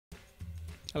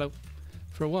Hello.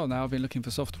 For a while now I've been looking for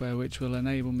software which will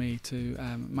enable me to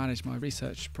manage my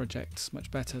research projects much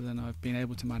better than I've been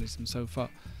able to manage them so far.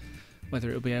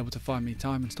 Whether it will be able to find me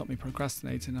time and stop me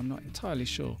procrastinating, I'm not entirely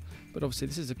sure, but obviously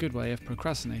this is a good way of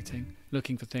procrastinating,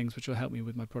 looking for things which will help me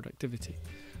with my productivity.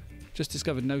 Just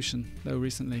discovered Notion though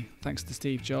recently, thanks to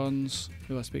Steve Johns,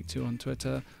 who I speak to on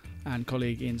Twitter, and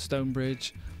colleague Ian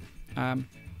Stonebridge,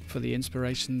 for the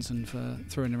inspirations and for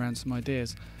throwing around some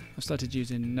ideas. I've started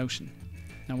using Notion.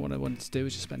 Now what I wanted to do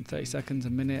is just spend 30 seconds, a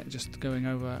minute, just going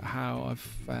over how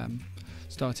I've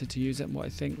started to use it and what I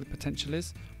think the potential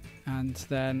is. And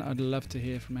then I'd love to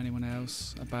hear from anyone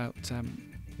else about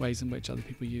ways in which other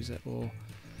people use it, or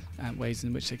ways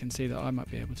in which they can see that I might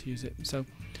be able to use it. So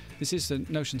this is the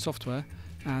Notion software,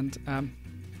 and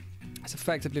it's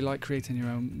effectively like creating your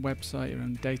own website, your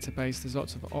own database. There's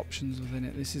lots of options within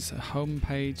it. This is a home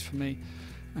page for me,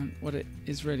 and what it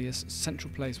is really is a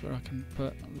central place where I can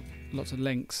put lots of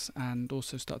links and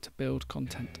also start to build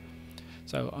content.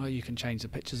 So you can change the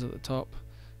pictures at the top,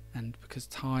 and because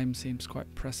time seems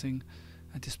quite pressing,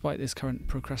 despite this current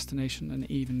procrastination and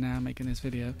even now making this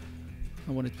video,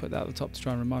 I wanted to put that at the top to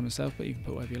try and remind myself, but you can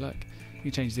put whatever you like. You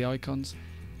can change the icons,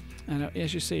 and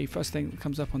as you see, first thing that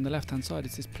comes up on the left hand side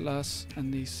is this plus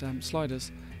and these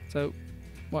sliders. So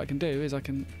what I can do is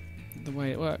the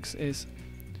way it works is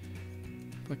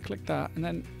if I click that, and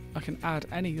then I can add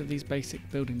any of these basic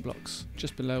building blocks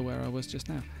just below where I was just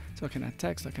now. So I can add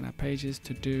text, I can add pages,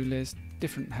 to-do list,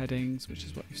 different headings, which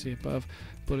is what you see above,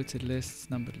 bulleted lists,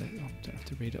 numbered lists. I don't have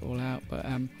to read it all out, but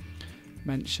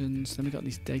mentions. Then we've got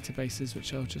these databases,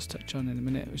 which I'll just touch on in a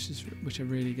minute, which are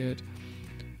really good.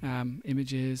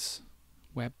 Images,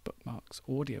 web bookmarks,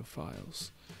 audio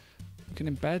files. We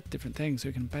can embed different things. So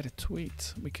we can embed a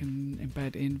tweet. We can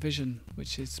embed InVision,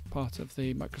 which is part of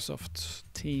the Microsoft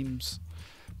Teams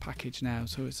package now.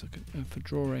 So it's for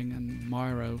drawing, and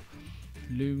Miro,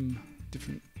 Loom,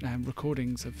 different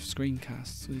recordings of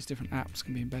screencasts. So these different apps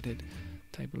can be embedded.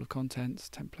 Table of contents,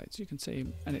 templates. You can see,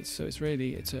 and it's a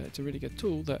really good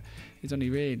tool that is only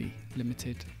really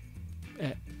limited.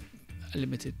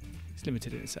 It's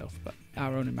limited in itself, but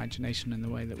our own imagination and the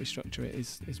way that we structure it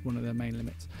is one of the main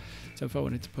limits. So if I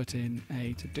wanted to put in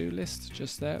a to-do list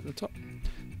just there at the top,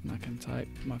 and I can type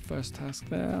my first task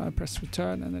there, I press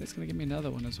return, and then it's going to give me another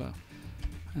one as well,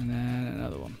 and then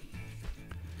another one.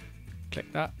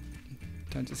 Click that,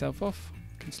 turns itself off,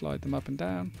 can slide them up and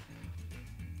down,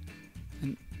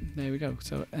 and there we go.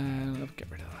 So I'll get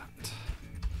rid of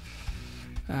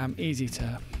that. Easy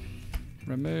to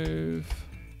remove.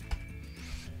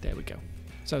 There we go.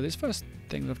 So this first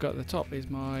thing that I've got at the top is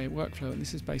my workflow, and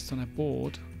this is based on a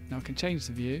board. Now I can change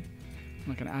the view,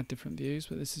 and I can add different views,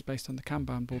 but this is based on the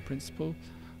Kanban board principle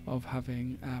of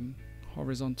having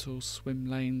horizontal swim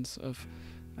lanes of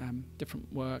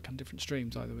different work and different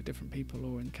streams, either with different people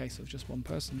or in case of just one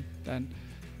person. Then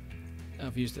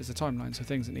I've used it as a timeline, so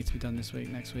things that need to be done this week,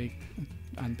 next week,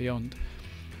 and beyond.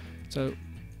 So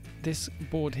this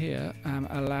board here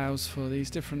allows for these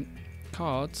different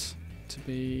cards to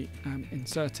be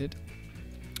inserted,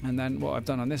 and then what I've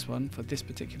done on this one for this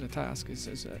particular task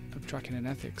is I'm tracking an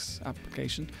ethics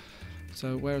application.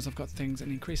 So whereas I've got things,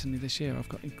 and increasingly this year I've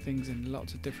got things in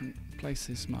lots of different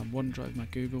places, my OneDrive, my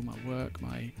Google, my work,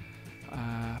 my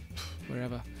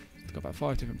wherever. I've got about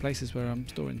 5 different places where I'm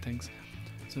storing things.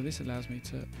 So this allows me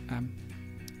to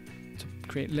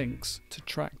create links to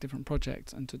track different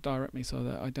projects and to direct me so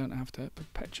that I don't have to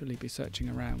perpetually be searching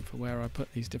around for where I put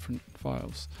these different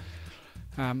files.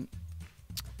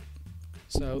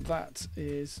 So that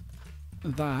is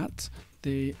that.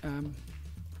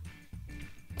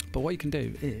 But what you can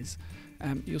do is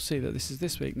you'll see that this is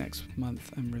this week, next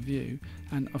month, and review,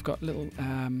 and I've got little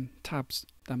tabs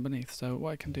down beneath. So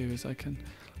what I can do is I can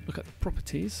look at the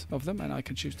properties of them, and I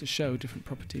can choose to show different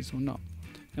properties or not.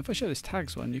 Now if I show this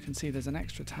tags one, you can see there's an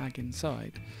extra tag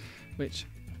inside, which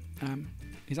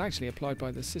is actually applied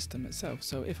by the system itself.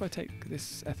 So if I take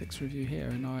this ethics review here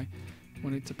and I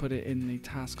wanted to put it in the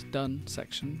tasks done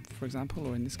section, for example,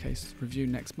 or in this case review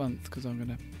next month, because I'm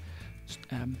going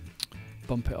to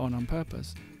bump it on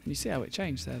purpose, and you see how it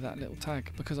changed there, that little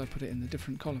tag, because I put it in the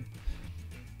different column.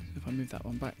 So if I move that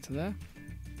one back to there,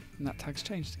 and that tag's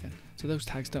changed again. So those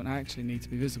tags don't actually need to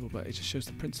be visible, but it just shows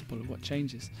the principle of what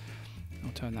changes.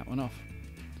 I'll turn that one off.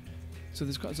 So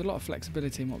there's a lot of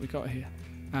flexibility in what we've got here.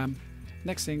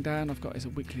 Next thing down I've got is a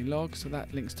weekly log, so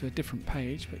that links to a different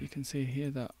page, but you can see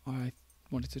here that I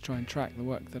wanted to try and track the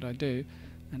work that I do,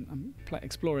 and I'm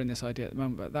exploring this idea at the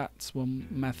moment, but that's one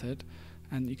method.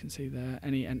 And you can see there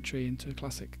any entry into a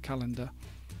classic calendar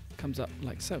comes up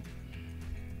like so.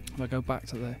 If I go back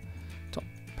to the top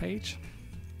page,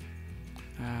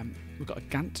 We've got a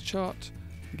Gantt chart.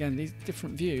 Again, these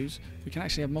different views, we can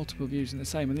actually have multiple views in the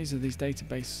same, and these are these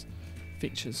database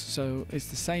features. So it's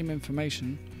the same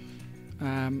information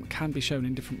can be shown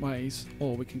in different ways,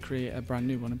 or we can create a brand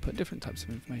new one and put different types of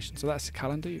information. So that's the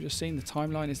calendar you've just seen. The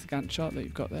timeline is the Gantt chart that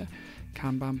you've got there.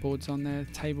 Kanban boards on there,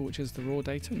 the table which is the raw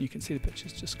data, and you can see the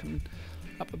pictures just coming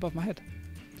up above my head.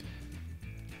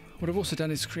 What I've also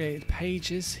done is create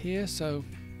pages here. So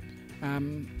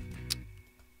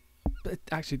but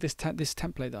actually this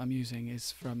template that I'm using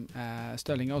is from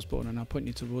Sterling Osborne, and I'll point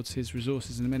you towards his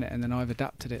resources in a minute, and then I've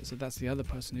adapted it, so that's the other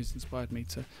person who's inspired me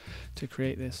to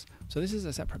create this. So this is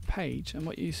a separate page, and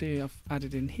what you see I've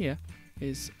added in here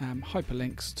is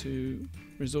hyperlinks to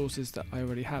resources that I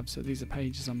already have. So these are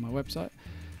pages on my website,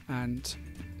 and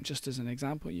just as an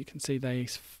example, you can see they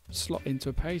slot into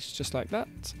a page just like that,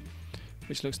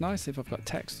 which looks nice if I've got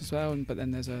text as well. But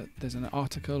then there's an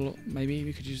article. Maybe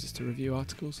we could use this to review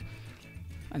articles,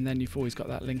 and then you've always got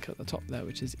that link at the top there,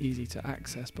 which is easy to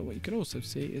access. But what you can also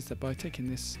see is that by taking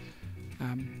this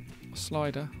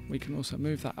slider, we can also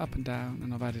move that up and down,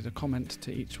 and I've added a comment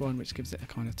to each one which gives it a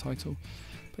kind of title.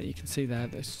 But you can see there,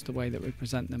 this is the way that we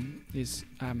present them is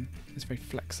very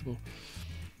flexible.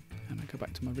 And I go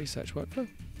back to my research workflow,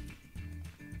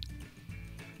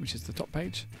 which is the top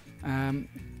page.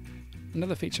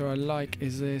 Another feature I like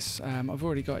is this. I've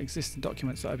already got existing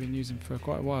documents that I've been using for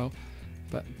quite a while,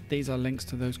 but these are links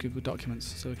to those Google documents.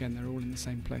 So again, they're all in the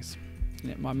same place.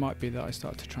 And it might be that I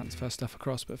start to transfer stuff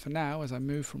across, but for now, as I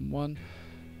move from one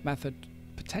method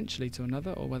potentially to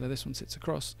another, or whether this one sits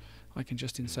across, I can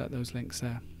just insert those links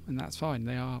there, and that's fine.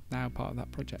 They are now part of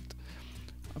that project.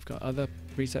 I've got other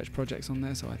research projects on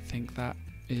there, so I think that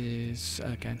is,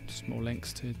 again, small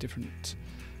links to different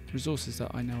resources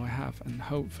that I know I have, and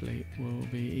hopefully will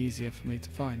be easier for me to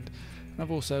find. And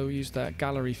I've also used that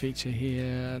gallery feature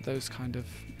here, those kind of,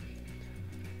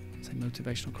 say,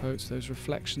 motivational quotes, those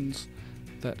reflections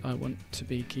that I want to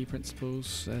be key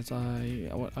principles. As I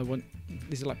want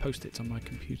these are like post-its on my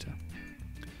computer.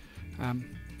 And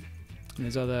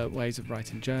there's other ways of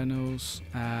writing journals,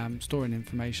 storing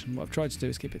information. What I've tried to do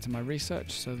is keep it to my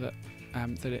research, so that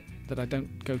that I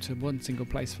don't go to one single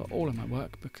place for all of my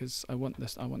work, because I want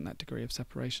that degree of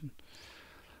separation.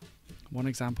 One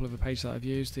example of a page that I've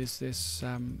used is this,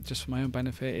 just for my own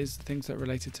benefit, is things that are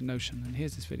related to Notion. And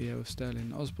here's this video of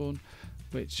Sterling Osborne,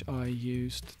 which I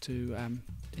used to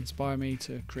inspire me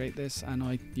to create this, and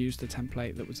I used the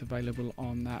template that was available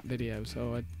on that video.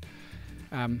 So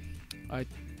I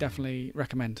definitely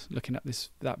recommend looking at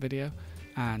that video,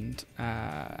 and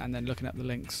then looking at the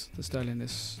links that Sterling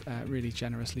has really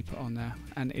generously put on there.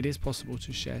 And it is possible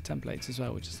to share templates as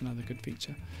well, which is another good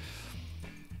feature.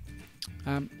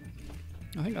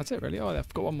 I think that's it really. Oh,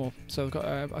 I've got one more. So I've got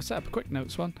I set up a quick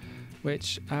notes one,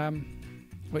 which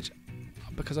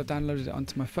because I've downloaded it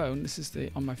onto my phone, this is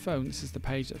the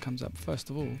page that comes up first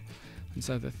of all. And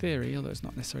so the theory, although it's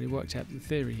not necessarily worked out, the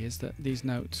theory is that these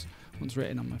notes, once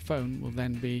written on my phone, will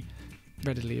then be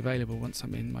readily available once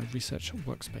I'm in my research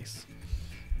workspace.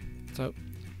 So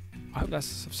I hope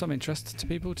that's of some interest to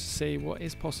people to see what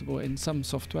is possible in some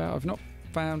software. I've not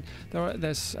found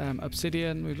there's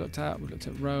Obsidian we've looked at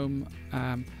Roam.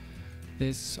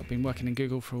 I've been working in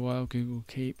Google for a while, Google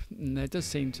Keep, and there does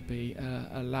seem to be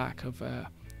a lack of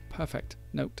perfect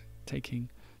note-taking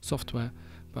software,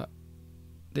 but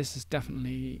this has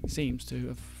definitely seems to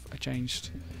have changed,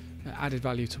 added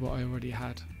value to what I already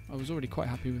had. I was already quite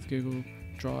happy with Google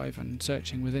Drive and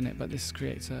searching within it, but this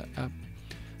creates a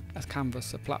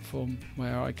canvas, a platform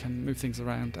where I can move things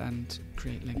around and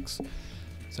create links.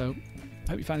 So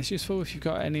I hope you found this useful. If you've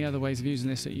got any other ways of using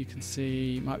this that you can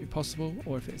see might be possible,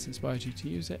 or if it's inspired you to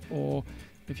use it, or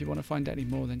if you want to find out any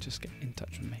more, then just get in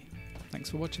touch with me. Thanks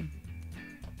for watching.